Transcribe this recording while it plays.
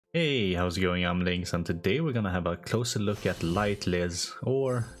Hey, how's it going? I'm Lynx, and today we're gonna have a closer look at Light Liz,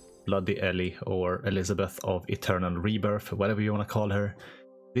 or Bloody Eli, or Elizabeth of Eternal Rebirth, whatever you want to call her.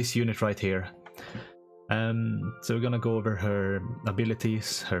 This unit right here. So we're gonna go over her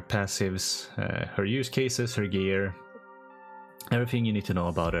abilities, her passives, her use cases, her gear, everything you need to know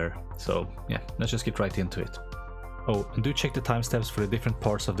about her. So yeah, let's just get right into it. Oh, and do check the timestamps for the different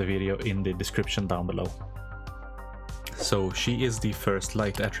parts of the video in the description down below. So she is the first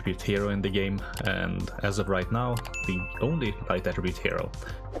light attribute hero in the game, and as of right now, the only light attribute hero.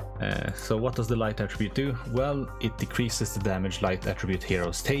 So what does the light attribute do? Well, it decreases the damage light attribute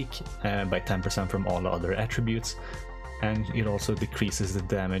heroes take by 10% from all other attributes, and it also decreases the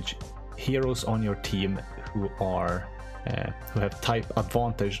damage heroes on your team who have type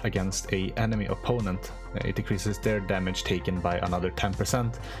advantage against a enemy opponent. It decreases their damage taken by another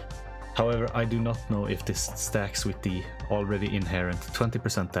 10%. However, I do not know if this stacks with the already inherent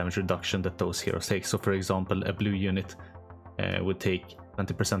 20% damage reduction that those heroes take. So for example, a blue unit would take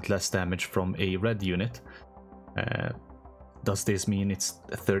 20% less damage from a red unit. Does this mean it's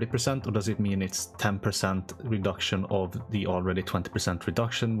 30%, or does it mean it's 10% reduction of the already 20%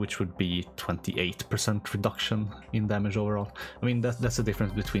 reduction, which would be 28% reduction in damage overall? I mean, that's the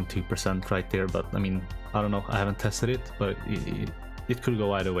difference between 2% right there, but I mean, I don't know, I haven't tested it, but it could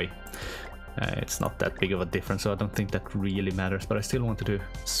go either way. It's not that big of a difference, so I don't think that really matters, but I still wanted to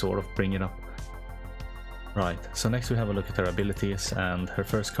sort of bring it up. Right, so next we have a look at her abilities, and her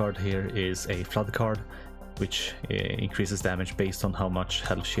first card here is a Flood card, which increases damage based on how much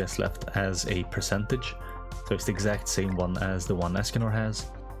health she has left as a percentage. So it's the exact same one as the one Escanor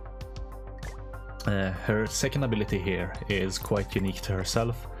has. Her second ability here is quite unique to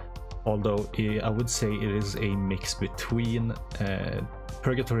herself, although I would say it is a mix between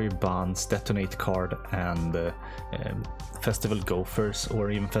Purgatory Bond's Detonate card and Festival Gophers,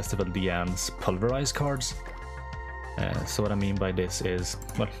 or even Festival Diane's Pulverize cards. So what I mean by this is,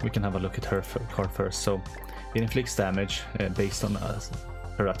 well, we can have a look at her card first. So it inflicts damage based on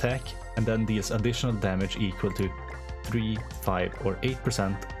her attack, and then deals additional damage equal to 3, 5, or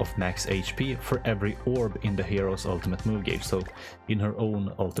 8% of max HP for every orb in the hero's ultimate move gauge, so in her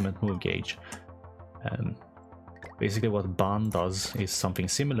own ultimate move gauge. Basically what Ban does is something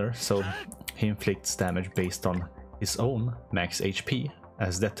similar, so he inflicts damage based on his own max HP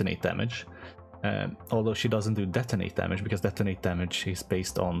as detonate damage, although she doesn't do detonate damage, because detonate damage is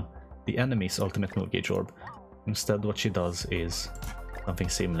based on the enemy's ultimate move gauge orb. Instead what she does is something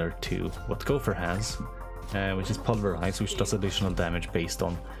similar to what Gopher has, which is Pulverize, which does additional damage based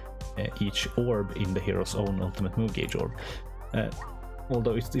on each orb in the hero's own ultimate move gauge orb.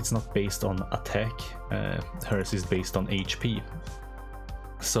 Although it's not based on attack, hers is based on HP.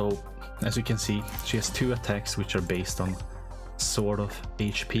 So as you can see, she has two attacks which are based on sort of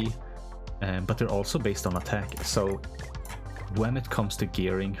HP, but they're also based on attack. So when it comes to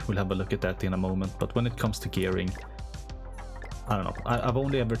gearing, we'll have a look at that in a moment, but when it comes to gearing, I don't know, I've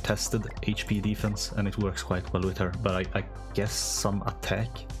only ever tested HP defense and it works quite well with her, but I guess some attack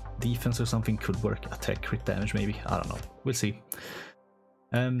defense or something could work. Attack crit damage maybe, I don't know, we'll see.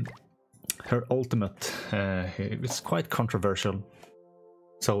 Her ultimate, it's quite controversial.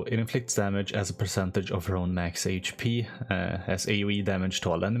 So it inflicts damage as a percentage of her own max HP, has AoE damage to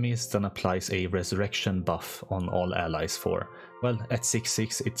all enemies, then applies a resurrection buff on all allies for, well, at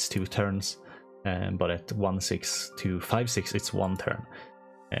 6-6 it's 2 turns. But at 1-6 to 5-6 it's 1 turn.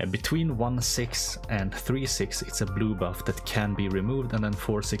 Between 1-6 and 3-6 it's a blue buff that can be removed, and then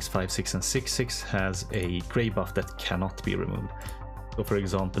 4-6, 5-6 and 6-6 has a grey buff that cannot be removed. So for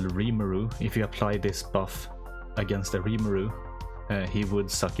example, Rimuru, if you apply this buff against a Rimuru, he would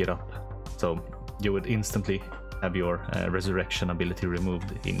suck it up. So you would instantly have your resurrection ability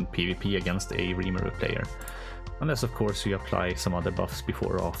removed in PvP against a Rimuru player. Unless of course you apply some other buffs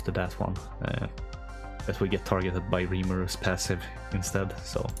before or after that one, that will get targeted by Rimuru's passive instead.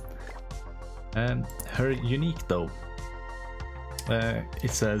 So her unique though, it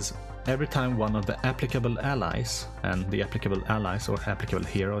says every time one of the applicable allies, and the applicable allies or applicable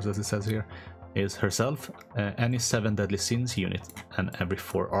heroes as it says here is herself, any 7 Deadly Sins unit, and every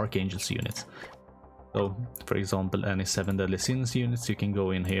 4 Archangels units. So for example, any 7 Deadly Sins units, you can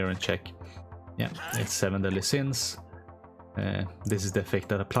go in here and check. Yeah, it's 7 Deadly Sins. This is the effect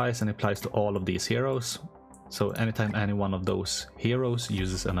that applies, and it applies to all of these heroes. So anytime any one of those heroes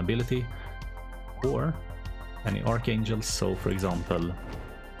uses an ability, or any archangels, so for example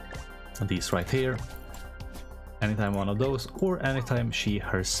these right here, anytime one of those, or anytime she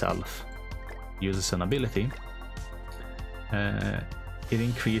herself uses an ability, it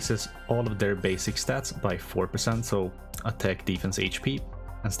increases all of their basic stats by 4%, so attack, defense, HP,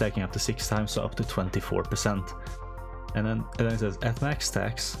 and stacking up to 6 times, so up to 24%. And then it says at max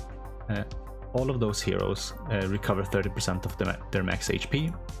stacks, all of those heroes recover 30% of their max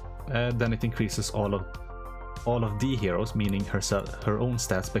HP. Then it increases all of the heroes, meaning her own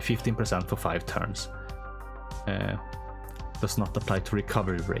stats, by 15% for 5 turns. Does not apply to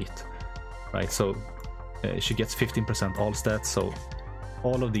recovery rate, right? So she gets 15% all stats, so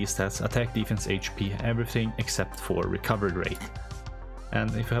all of these stats, attack, defense, HP, everything except for recovery rate.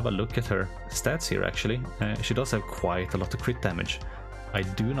 And if you have a look at her stats here, actually, she does have quite a lot of crit damage. I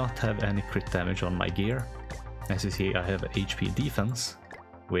do not have any crit damage on my gear. As you see, I have HP defense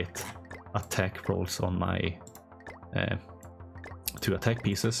with attack rolls on my 2 attack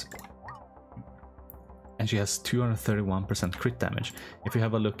pieces. And she has 231% crit damage. If you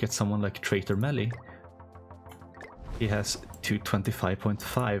have a look at someone like Traitor Melee, he has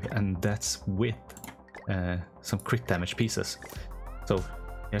 225.5, and that's with some crit damage pieces. So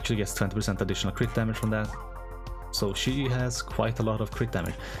he actually gets 20% additional crit damage from that. So she has quite a lot of crit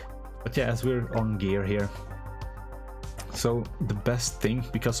damage. But yeah, as we're on gear here, so the best thing,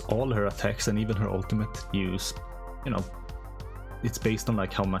 because all her attacks and even her ultimate use, you know, it's based on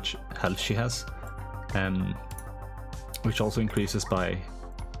like how much health she has, which also increases by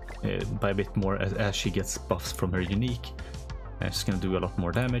a bit more as she gets buffs from her unique. She's gonna do a lot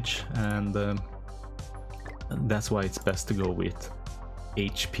more damage, and that's why it's best to go with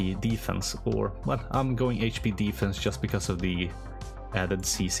HP defense, or well, I'm going HP defense just because of the added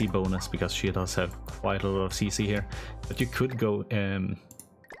CC bonus, because she does have quite a lot of CC here. But you could go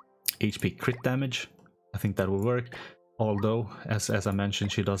HP crit damage. I think that will work. Although, as I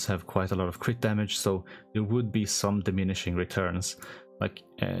mentioned, she does have quite a lot of crit damage, so there would be some diminishing returns. Like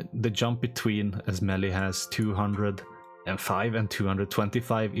the jump between, as Melee has 205 and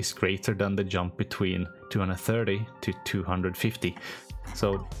 225, is greater than the jump between 230 to 250.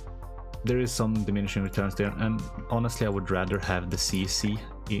 So there is some diminishing returns there, and honestly I would rather have the CC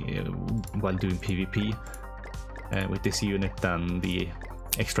while doing PvP with this unit than the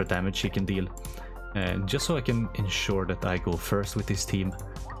extra damage she can deal. Just so I can ensure that I go first with this team,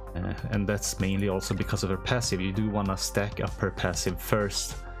 and that's mainly also because of her passive. You do want to stack up her passive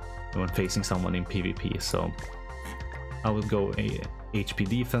first when facing someone in PvP, so I will go a HP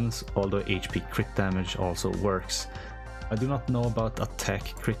defense, although HP crit damage also works. I do not know about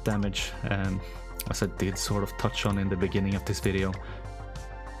attack crit damage, as I did sort of touch on in the beginning of this video,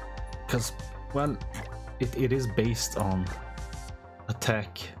 because, well, it is based on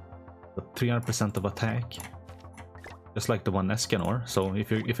attack, 300% of attack, just like the one Escanor. So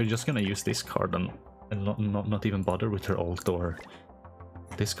if you're just gonna use this card and not even bother with her ult or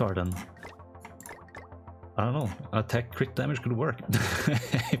this card, then I don't know, attack crit damage could work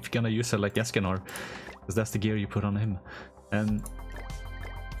if you're gonna use her like Escanor, because that's the gear you put on him.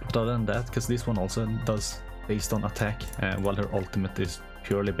 But other than that, because this one also does based on attack, while her ultimate is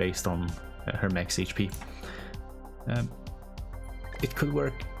purely based on her max HP. It could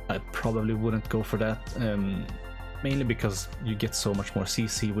work. I probably wouldn't go for that, mainly because you get so much more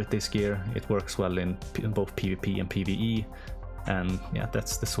CC with this gear. It works well in both PvP and PvE, and yeah,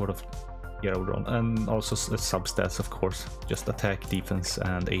 that's the sort of gear I would run. And also substats, of course, just attack, defense,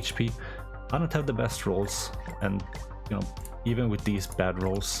 and HP. I don't have the best rolls, and you know, even with these bad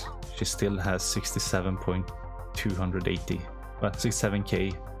rolls, she still has 67.280, well,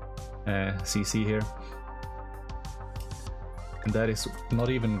 67k CC here. And that is not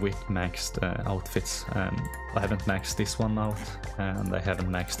even with maxed outfits. I haven't maxed this one out, and I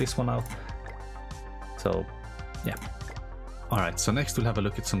haven't maxed this one out. So yeah. Alright, so next we'll have a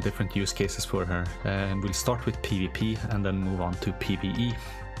look at some different use cases for her, and we'll start with PvP and then move on to PvE.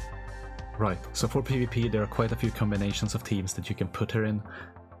 Right, so for PvP there are quite a few combinations of teams that you can put her in.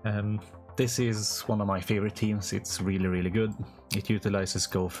 This is one of my favorite teams. It's really good. It utilizes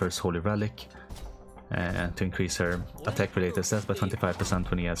Gopher's Holy Relic to increase her attack related stats by 25%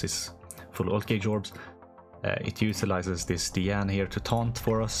 when he has his full ult gauge orbs. It utilizes this Diane here to taunt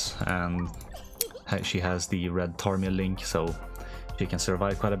for us, and she has the red Tarmiel link, so she can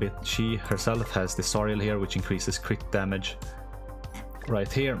survive quite a bit. She herself has the Sariel here, which increases crit damage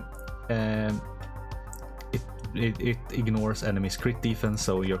right here. It ignores enemies' crit defense,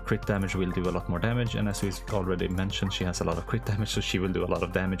 so your crit damage will do a lot more damage, and as we already mentioned, she has a lot of crit damage, so she will do a lot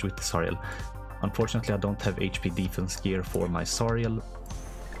of damage with the Sariel. Unfortunately, I don't have HP defense gear for my Sariel,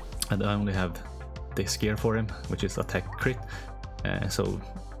 and I only have this gear for him, which is attack crit, so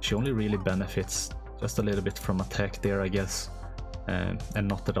she only really benefits just a little bit from attack there, I guess, and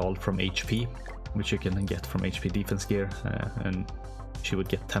not at all from HP, which you can get from HP defense gear, and she would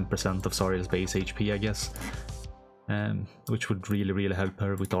get 10% of Sariel's base HP, I guess. which would really help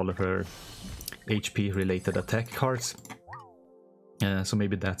her with all of her HP related attack cards. So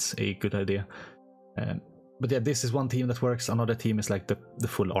maybe that's a good idea. But yeah, this is one team that works. Another team is like the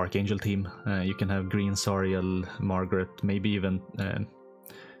full Archangel team. You can have green Sariel, Margaret, maybe even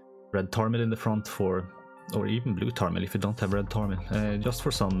red Tarmil in the front for, or even blue Tarmil if you don't have red Tarmil, just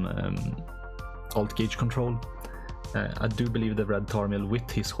for some alt gauge control. I do believe the red Tarmil with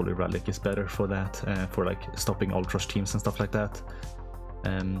his Holy Relic is better for that, for like stopping alt rush teams and stuff like that.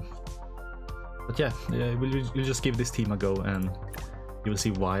 But yeah, we'll just give this team a go and you will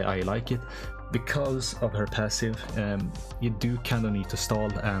see why I like it. Because of her passive, you do kind of need to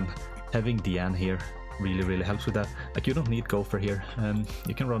stall, and having Diane here really helps with that. Like, you don't need Gopher here,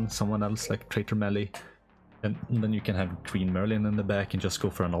 you can run someone else like Traitor Melee, and then you can have Green Merlin in the back and just go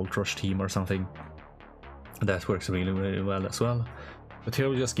for an alt rush team or something. That works really well as well. But here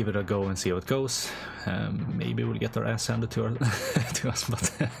we'll just give it a go and see how it goes. Maybe we'll get our ass handed to, to us,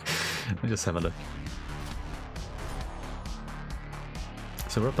 but we'll just have a look.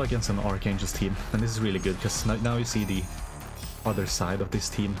 So we're up against an Archangel's team, and this is really good because now you see the other side of this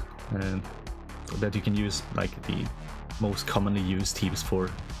team, that you can use like the most commonly used teams for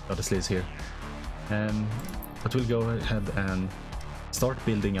Goddess Liz here. But we'll go ahead and start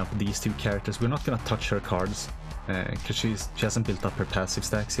building up these two characters. We're not gonna touch her cards because she hasn't built up her passive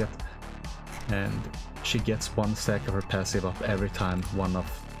stacks yet, and she gets one stack of her passive up every time one of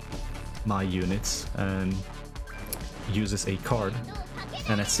my units uses a card.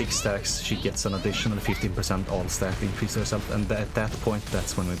 And at 6 stacks she gets an additional 15% all stack increase herself, and at that point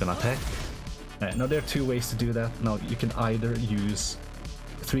that's when we're gonna attack. Now there are 2 ways to do that. Now you can either use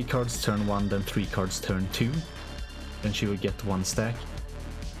 3 cards turn 1, then 3 cards turn 2, then she will get 1 stack.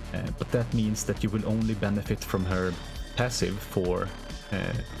 But that means that you will only benefit from her passive for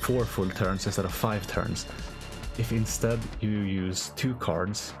 4 full turns instead of 5 turns. If instead you use 2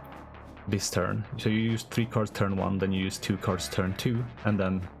 cards this turn, so you use 3 cards turn 1, then you use 2 cards turn 2, and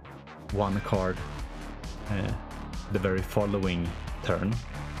then 1 card the very following turn,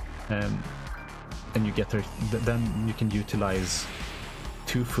 and you get her, then you can utilize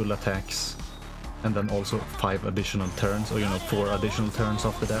 2 full attacks and then also 5 additional turns, or 4 additional turns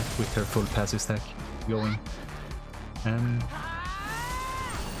after that with her full passive stack going.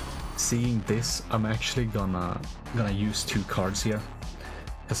 Seeing this, I'm actually gonna use 2 cards here,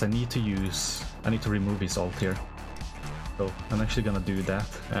 because I need to remove his ult here. So I'm actually gonna do that.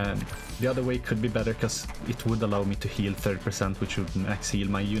 And the other way could be better, because it would allow me to heal 30%, which would max heal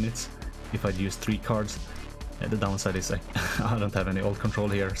my units if I'd use 3 cards. The downside is I don't have any ult control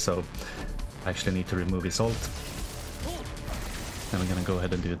here, so I actually need to remove his ult. And I'm gonna go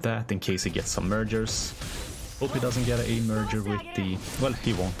ahead and do that in case he gets some mergers. Hope he doesn't get a merger with the... well,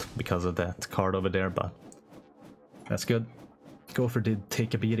 he won't because of that card over there, but that's good. Gopher did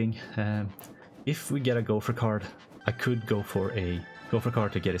take a beating. If we get a Gopher card, I could go for a Gopher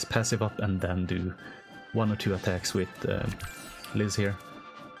card to get his passive up and then do 1 or 2 attacks with Liz here.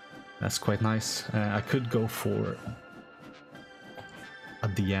 That's quite nice. I could go for a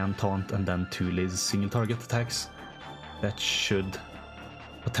Diane taunt and then 2 Liz single target attacks. That should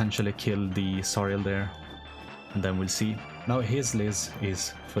potentially kill the Sariel there, and then we'll see. Now his Liz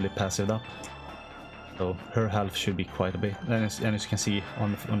is fully passive up, so her health should be quite a bit, and as you can see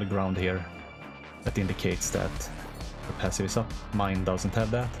on the ground here, that indicates that her passive is up. Mine doesn't have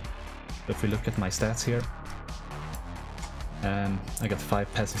that. But if we look at my stats here, I got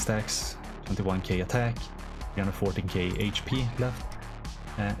 5 passive stacks, 21k attack, 314k HP left.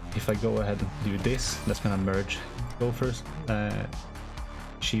 If I go ahead and do this, that's gonna merge Gophers.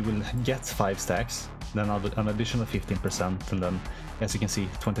 She will get 5 stacks, then an additional 15%, and then as you can see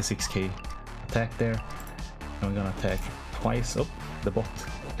 26k attack there. I'm gonna attack twice. Oh, the bot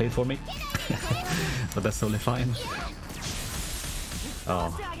played for me. But that's totally fine.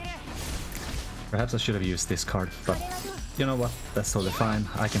 Oh, perhaps I should have used this card, but you know what, that's totally fine.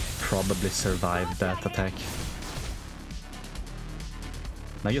 I can probably survive that attack.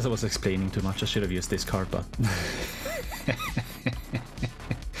 I guess I was explaining too much. I should have used this card, but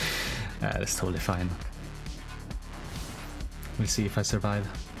that's totally fine. We'll see if I survive.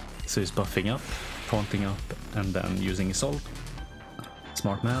 So he's buffing up, taunting up, and then using his ult.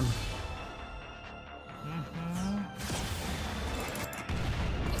 Smart man.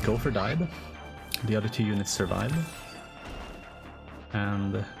 Gopher died. The other 2 units survived.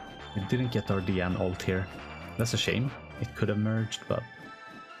 And we didn't get our DN ult here. That's a shame. It could have merged, but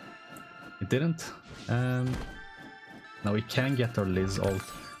it didn't. Now we can get our Liz ult.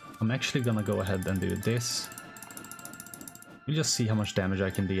 I'm actually gonna go ahead and do this. We'll just see how much damage I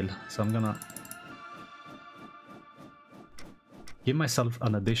can deal. So I'm gonna give myself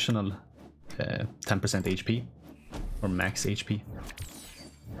an additional 10% HP, or max HP.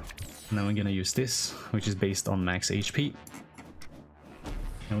 And then we're gonna use this, which is based on max HP.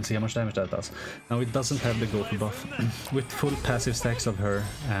 And we'll see how much damage that does. Now it doesn't have the Gopher buff. With full passive stacks of her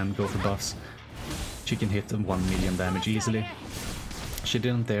and Gopher buffs, she can hit 1 million damage easily. She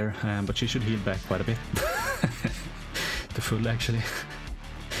didn't there, but she should heal back quite a bit. The full actually.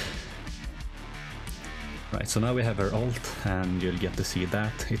 Right, so now we have her ult, and you'll get to see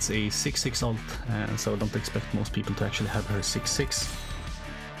that. It's a 6-6 ult, so don't expect most people to actually have her 6-6.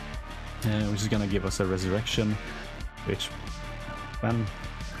 Which is gonna give us a resurrection, which when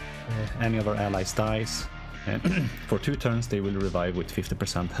any of our allies dies, for 2 turns they will revive with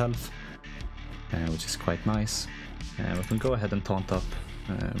 50% health, which is quite nice. We can go ahead and taunt up.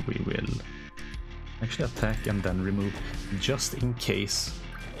 We will actually attack and then remove, just in case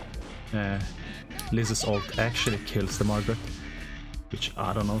Liz's ult actually kills the Margaret, which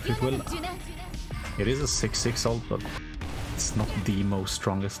I don't know if it will. It is a 6-6 ult, but it's not the most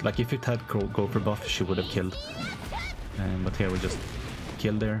strongest. Like if it had Gopher buff, she would have killed. But here we just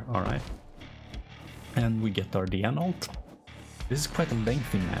killed there. Alright. And we get our Diana ult. This is quite a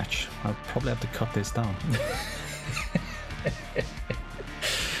lengthy match. I'll probably have to cut this down.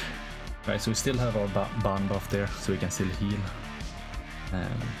 Right, so we still have our Ban buff there, so we can still heal.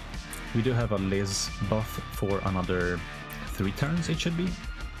 We do have a Liz buff for another 3 turns, it should be.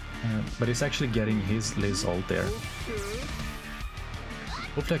 But it's actually getting his Liz ult there.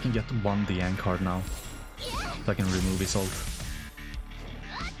 Hopefully I can get 1 Diane card now, so I can remove his ult.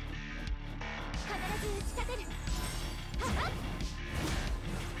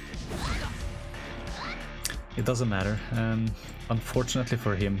 It doesn't matter. Unfortunately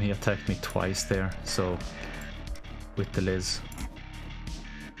for him, he attacked me twice there, so with the Liz.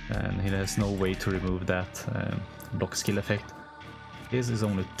 And he has no way to remove that block skill effect. His is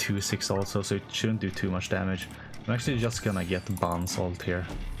only 2-6 also, so it shouldn't do too much damage. I'm actually just gonna get Ban's ult here,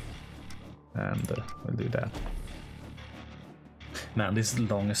 and we'll do that. Man, this is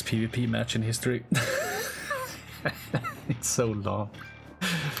the longest PvP match in history. It's so long.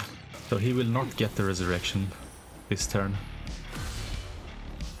 So he will not get the resurrection this turn.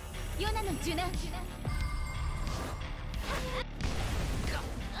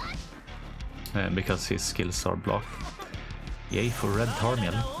 Because his skills are blocked. Yay for red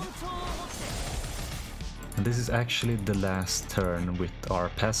Tarmiel. And this is actually the last turn with our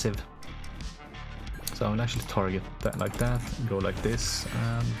passive. So I will actually target that like that, go like this,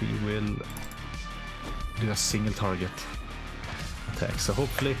 and we will do a single target attack. So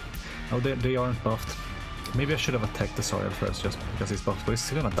hopefully, oh, they aren't buffed. Maybe I should have attacked the Soriel first, just because he's buffed, but he's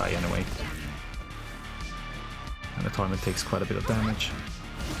still gonna die anyway. And the Tarmiel takes quite a bit of damage.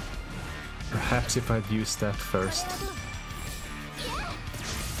 Perhaps if I'd used that first.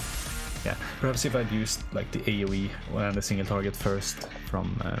 Yeah, perhaps if I'd used like the AoE and the single target first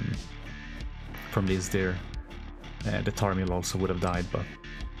from Liz there, the Tarmiel also would have died, but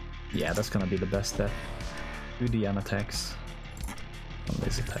yeah, that's gonna be the best bet. Do the Diana attacks on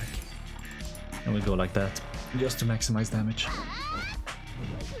this attack. And we go like that, just to maximize damage.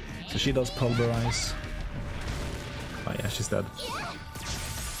 So she does pulverize. Oh yeah, she's dead.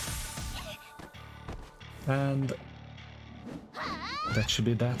 And that should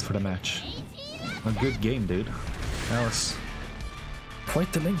be that for the match. A good game, dude. That was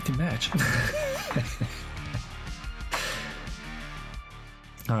quite a lengthy match.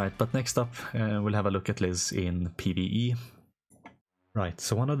 Alright, but next up we'll have a look at Liz in PvE. Right,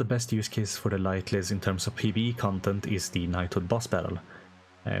 so one of the best use cases for the light Liz in terms of PvE content is the Knighthood boss battle.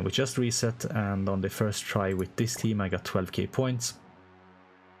 We just reset, and on the first try with this team I got 12k points.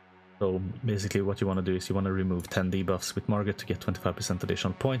 So basically what you want to do is you want to remove 10 debuffs with Margaret to get 25%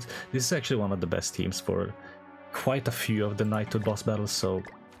 additional points. This is actually one of the best teams for quite a few of the Knighthood boss battles, so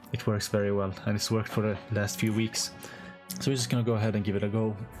it works very well, and it's worked for the last few weeks. So we're just gonna go ahead and give it a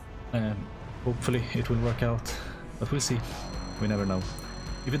go. Hopefully it will work out, but we'll see. We never know.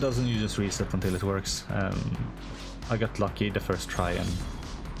 If it doesn't, you just reset until it works. I got lucky the first try and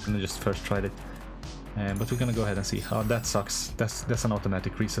I just first tried it. But we're gonna go ahead and see. Oh, that sucks. That's an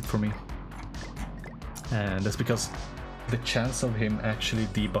automatic reset for me. And that's because the chance of him actually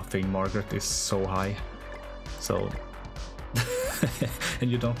debuffing Margaret is so high. So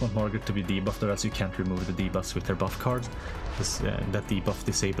and you don't want Margaret to be debuffed, or else you can't remove the debuffs with her buff card, because that debuff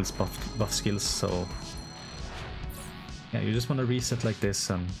disables buff skills. So yeah, you just want to reset like this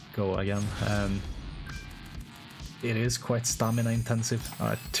and go again. It is quite stamina intensive.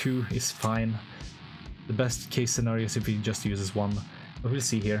 2 is fine. The best case scenario is if he just uses 1, but we'll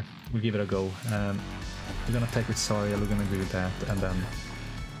see here. We'll give it a go. We're gonna attack with Sariel, we're gonna do that, and then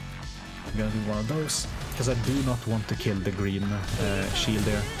I'm gonna do one of those, because I do not want to kill the green shield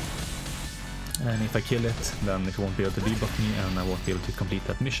there. And if I kill it, then it won't be able to debuff me, and I won't be able to complete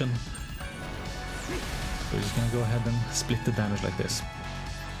that mission. So we're just gonna go ahead and split the damage like this.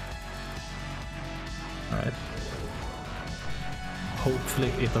 Alright. Hopefully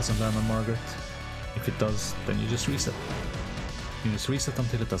it doesn't land on Margaret. If it does, then you just reset. You just reset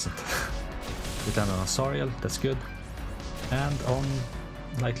until it doesn't. We landed on Sariel, that's good. And on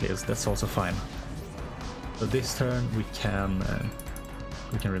Lightliz, that's also fine. So this turn we can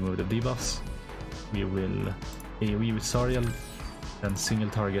remove the debuffs. We will AoE with Sariel, then single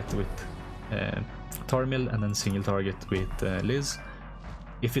target with Tarmil, and then single target with Liz.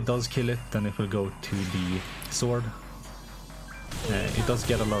 If it does kill it, then it will go to the sword. It does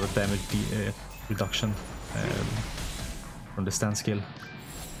get a lot of damage reduction from the stand skill.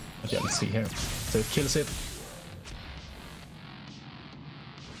 Okay, let's see here. So it kills it.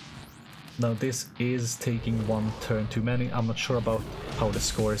 Now this is taking one turn too many. I'm not sure about how the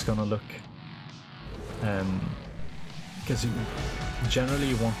score is gonna look. Because generally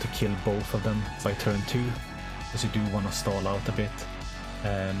you want to kill both of them by turn 2, because you do want to stall out a bit.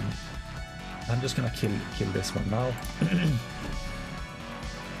 I'm just gonna kill this one now.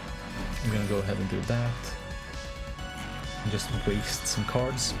 I'm gonna go ahead and do that. And just waste some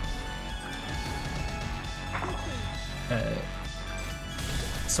cards.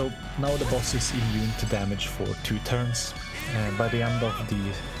 So now the boss is immune to damage for 2 turns. By the end of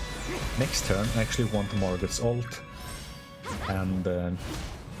the next turn, I actually want Margaret's ult. And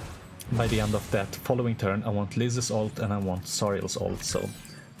by the end of that following turn, I want Liz's ult and I want Sariel's ult. So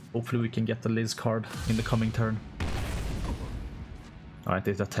hopefully we can get the Liz card in the coming turn. Alright,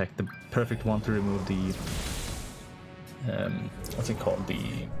 it attacked the perfect one to remove the what's it called?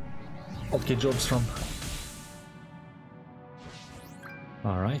 The alt jobs from.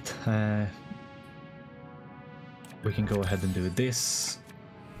 Alright, we can go ahead and do this,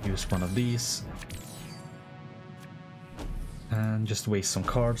 use one of these, and just waste some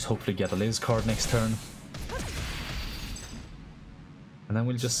cards, hopefully get a Liz card next turn. And then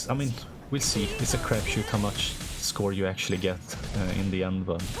we'll just, I mean, we'll see, it's a crapshoot how much score you actually get in the end,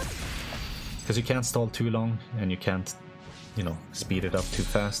 but because you can't stall too long, and you can't, you know, speed it up too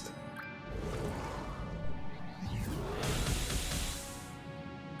fast.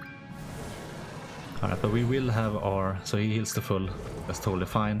 Alright, but we will have our... So he heals the full. That's totally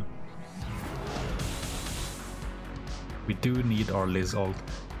fine. We do need our Liz ult.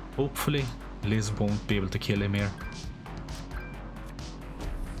 Hopefully Liz won't be able to kill him here.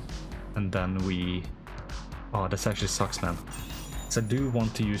 And then we... Oh, that actually sucks, man. So I do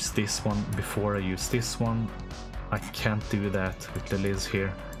want to use this one before I use this one. I can't do that with the Liz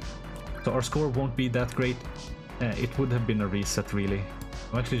here. So our score won't be that great. It would have been a reset, really.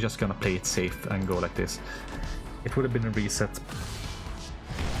 I'm actually just gonna play it safe and go like this. It would have been a reset.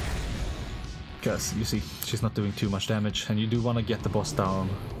 Because, you see, she's not doing too much damage, and you do want to get the boss down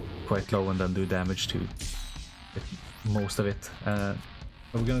quite low and then do damage to most of it.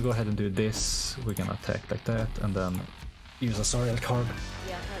 We're gonna go ahead and do this. We're gonna attack like that, and then use a Sariel card.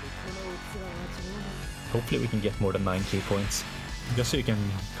 Hopefully we can get more than 9k points. Just so you can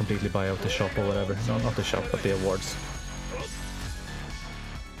completely buy out the shop or whatever. No, not the shop, but the awards.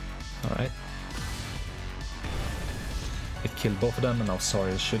 Alright. It killed both of them, and now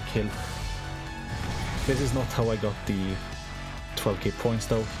Sariel should kill. This is not how I got the 12k points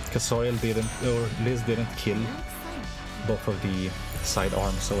though, because Sariel didn't, or Liz didn't kill both of the side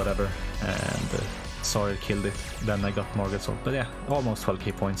arms or whatever, and Sariel killed it. Then I got Margaret's ult, but yeah, almost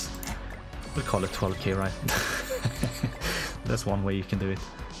 12k points. We'll call it 12k, right? That's one way you can do it.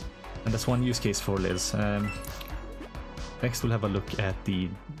 And that's one use case for Liz. Next we'll have a look at the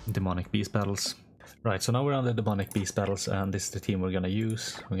demonic beast battles. Right, so now we're on the demonic beast battles, and this is the team we're gonna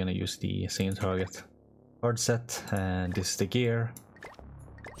use. We're gonna use the single target card set, and this is the gear.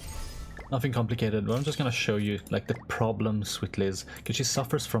 Nothing complicated, but I'm just gonna show you like the problems with Liz, because she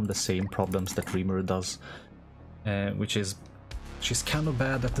suffers from the same problems that Rimuru does, which is she's kind of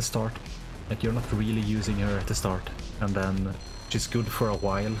bad at the start. Like, you're not really using her at the start, and then she's good for a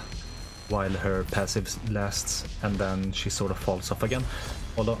while her passive lasts, and then she sort of falls off again.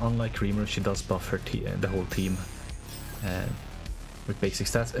 Although unlike Rimuru, she does buff her the whole team with basic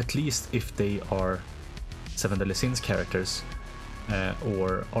stats, at least if they are Seven Deadly Sins characters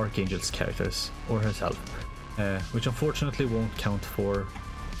or Archangel's characters or herself, which unfortunately won't count for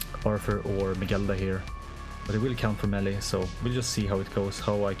Arthur or Miguelda here, but it will count for melee. So we'll just see how it goes,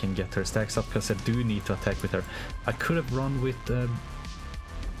 how I can get her stacks up, because I do need to attack with her. I could have run with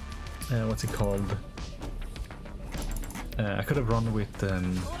what's it called, I could have run with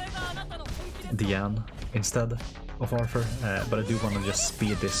Diane instead of Arthur, but I do want to just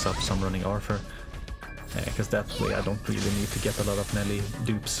speed this up, so I'm running Arthur. Because that way I don't really need to get a lot of melee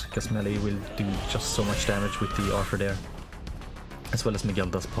dupes, because melee will do just so much damage with the Arthur there. As well as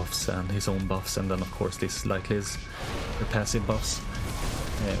Miguelda's buffs and his own buffs, and then of course this Light Liz, her passive buffs,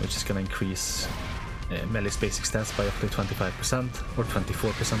 which is going to increase melee's basic stats by up to 25% or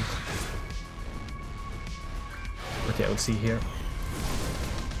 24%. But yeah, we'll see here.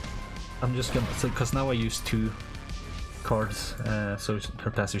 I'm just gonna, so because now I use 2 cards, so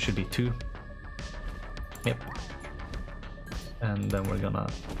her passive should be 2. Yep. And then we're gonna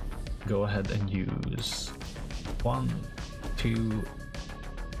go ahead and use 1, 2,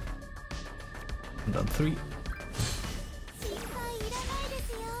 and then 3.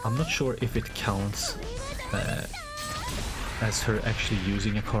 I'm not sure if it counts as her actually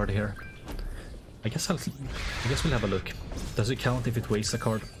using a card here. I guess we'll have a look. Does it count if it wastes a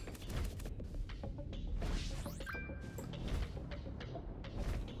card?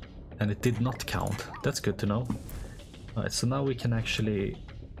 And it did not count. That's good to know. Alright, so now we can actually...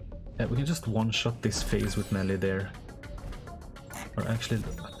 we can just one-shot this phase with melee there. Or actually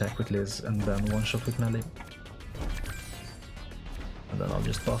attack with Liz and then one-shot with melee. And then I'll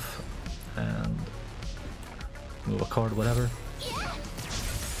just buff and move a card, whatever.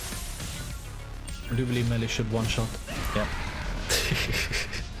 I do believe melee should one-shot. Yeah.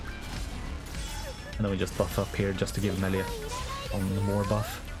 And then we just buff up here just to give melee on more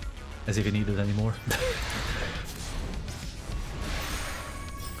buff. As if he needed any more.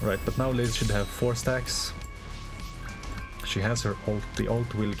 Right, but now Liz should have 4 stacks. She has her ult, the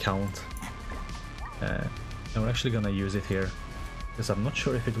ult will count. And we're actually gonna use it here. Because I'm not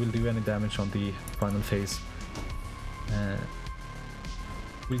sure if it will do any damage on the final phase.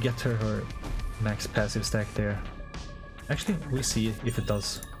 We'll get her max passive stack there. Actually, we'll see if it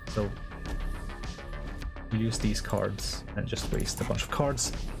does. So, we'll use these cards and just waste a bunch of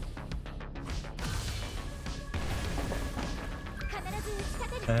cards.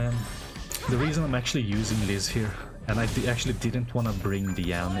 The reason I'm actually using Liz here, and I actually didn't want to bring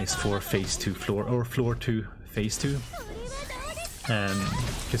Diane, is for phase 2 floor, or floor 2 phase 2.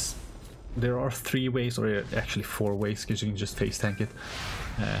 Because there are 3 ways, or actually 4 ways, because you can just phase tank it,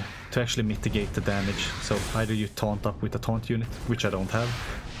 to actually mitigate the damage. So either you taunt up with a taunt unit, which I don't have,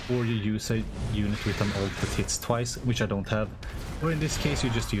 or you use a unit with an ult that hits twice, which I don't have, or in this case you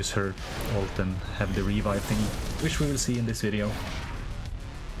just use her ult and have the revive thingy, which we will see in this video.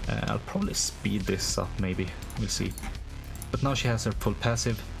 I'll probably speed this up, maybe, we'll see. But now she has her full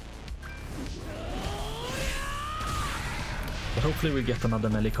passive. But hopefully we'll get another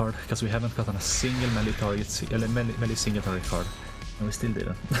melee card, because we haven't gotten a single melee target, melee single target card, and we still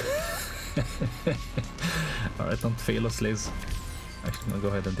didn't. Alright, don't fail us, Liz. Actually, I'm gonna go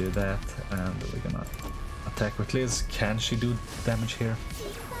ahead and do that, and we're gonna attack with Liz. Can she do damage here?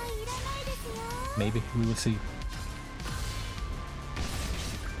 Maybe, we will see.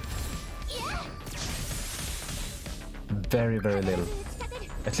 Very, very little.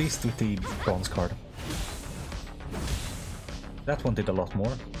 At least with the bronze card. That one did a lot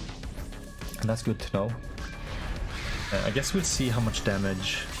more. And that's good to know. I guess we'll see how much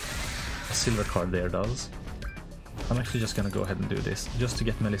damage a silver card there does. I'm actually just gonna go ahead and do this, just to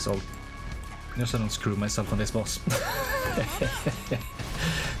get Melis ult. Just so I don't screw myself on this boss.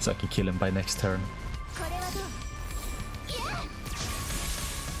 So I can kill him by next turn.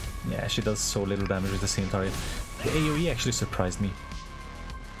 Yeah, she does so little damage with the single target. The AoE actually surprised me.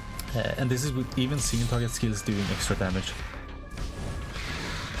 And this is with even single target skills doing extra damage.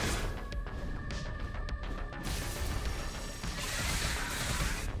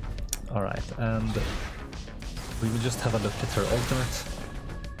 Alright, and we will just have a look at her ultimate,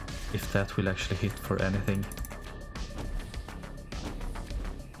 if that will actually hit for anything.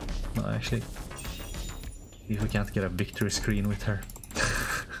 No, actually, if we can't get a victory screen with her.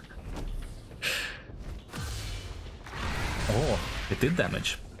 Oh, it did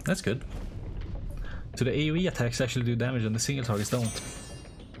damage. That's good. So the AoE attacks actually do damage and the single targets don't.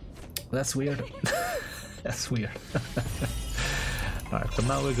 That's weird. That's weird. Alright, but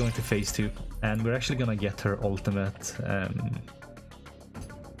now we're going to phase 2, and we're actually gonna get her ultimate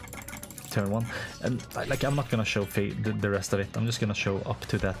turn 1. And like, I'm not gonna show the rest of it. I'm just gonna show up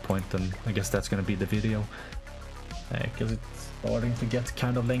to that point, and I guess that's gonna be the video, because it's starting to get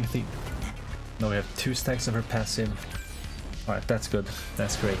kind of lengthy. Now we have 2 stacks of her passive. Alright, that's good.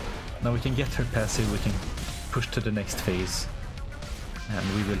 That's great. Now we can get her passive, we can push to the next phase,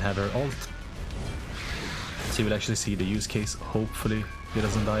 and we will have her ult. So you will actually see the use case. Hopefully he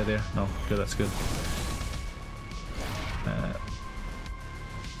doesn't die there. No, good, that's good.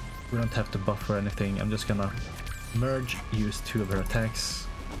 We don't have to buff or anything. I'm just gonna merge, use 2 of her attacks.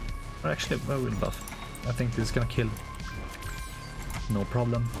 Or actually, I will buff. I think this is gonna kill. No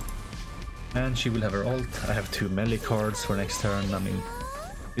problem. And she will have her ult. I have 2 melee cards for next turn. I mean,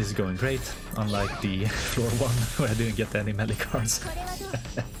 this is going great. Unlike the floor 1 where I didn't get any melee cards.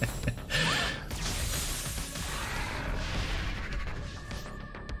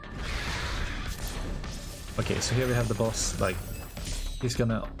 Okay, so here we have the boss. Like, he's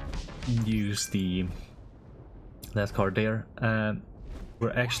gonna use that card there, and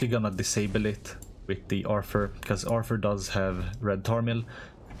we're actually gonna disable it with the Arthur, because Arthur does have red Tarmil,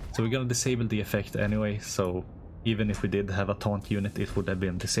 so we're gonna disable the effect anyway. So even if we did have a taunt unit, it would have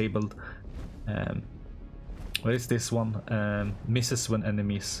been disabled. What is this one? Misses when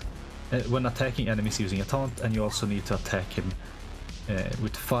enemies when attacking enemies using a taunt, and you also need to attack him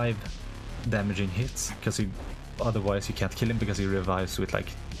with 5 damaging hits, because otherwise you can't kill him, because he revives with like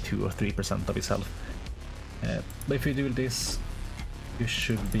 2 or 3% of his health. But if you do this, you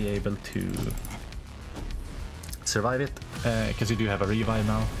should be able to survive it, because you do have a revive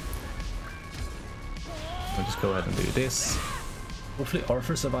now. I'll just go ahead and do this. Hopefully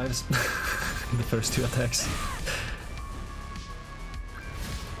Arthur survives the first 2 attacks.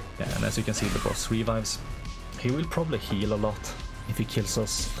 Yeah, and as you can see, the boss revives. He will probably heal a lot if he kills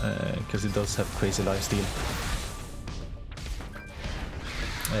us, because he does have crazy lifesteal.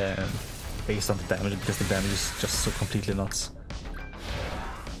 Based on the damage, because the damage is just so completely nuts.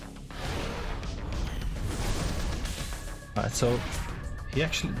 Alright, so he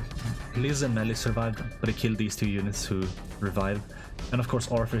actually, Liz and Melly survived, but he killed these 2 units who revived. And of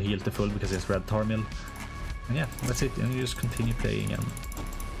course Arthur healed to full because he has red Tarmil. And yeah, that's it, and you just continue playing and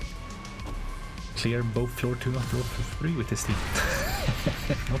clear both floor 2 and floor 3 with this team.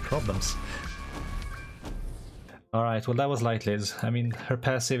 No problems. Alright, well that was Light Liz. I mean, her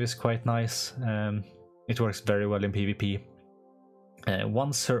passive is quite nice. It works very well in PvP.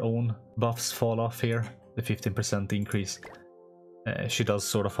 Once her own buffs fall off here, the 15% increase, she does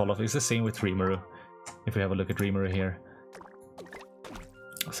sort of fall off. It's the same with Rimuru, if we have a look at Rimuru here.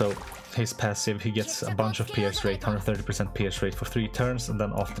 So his passive, he gets a bunch of pierce rate, 130% pierce rate for 3 turns, and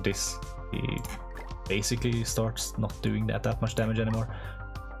then after this he basically starts not doing that much damage anymore.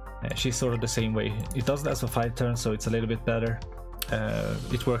 She's sort of the same way. It does last for 5 turns, so it's a little bit better.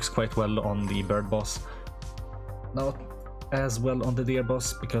 It works quite well on the bird boss. Not as well on the deer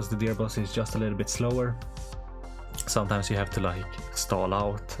boss, because the deer boss is just a little bit slower. Sometimes you have to like stall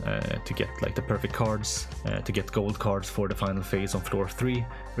out to get like the perfect cards, to get gold cards for the final phase on floor 3,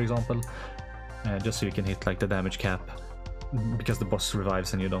 for example, just so you can hit like the damage cap, because the boss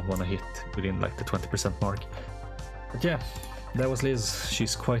revives and you don't want to hit within like the 20% mark. But yeah, that was Liz.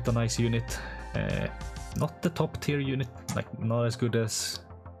 She's quite a nice unit. Not the top tier unit, like not as good as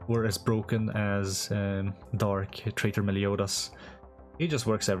or as broken as Dark Traitor Meliodas. He just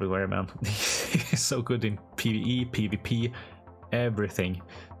works everywhere, man. He's so good in PvE, PvP, everything.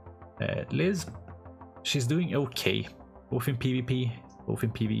 Liz, she's doing okay, both in PvP, both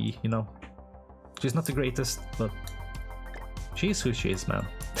in PvE, you know. She's not the greatest, but she's who she is, man.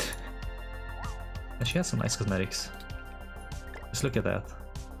 And she has some nice cosmetics. Just look at that.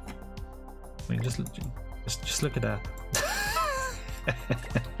 I mean, just look at that.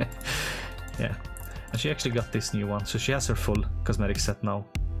 Yeah. And she actually got this new one, so she has her full cosmetic set now.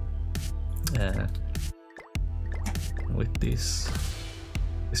 With this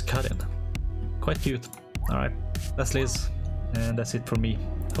cut-in. Quite cute. Alright, that's Liz, and that's it from me.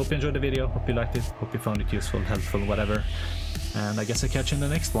 Hope you enjoyed the video, hope you liked it, hope you found it useful, helpful, whatever. And I guess I'll catch you in the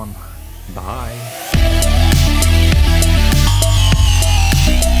next one. Bye!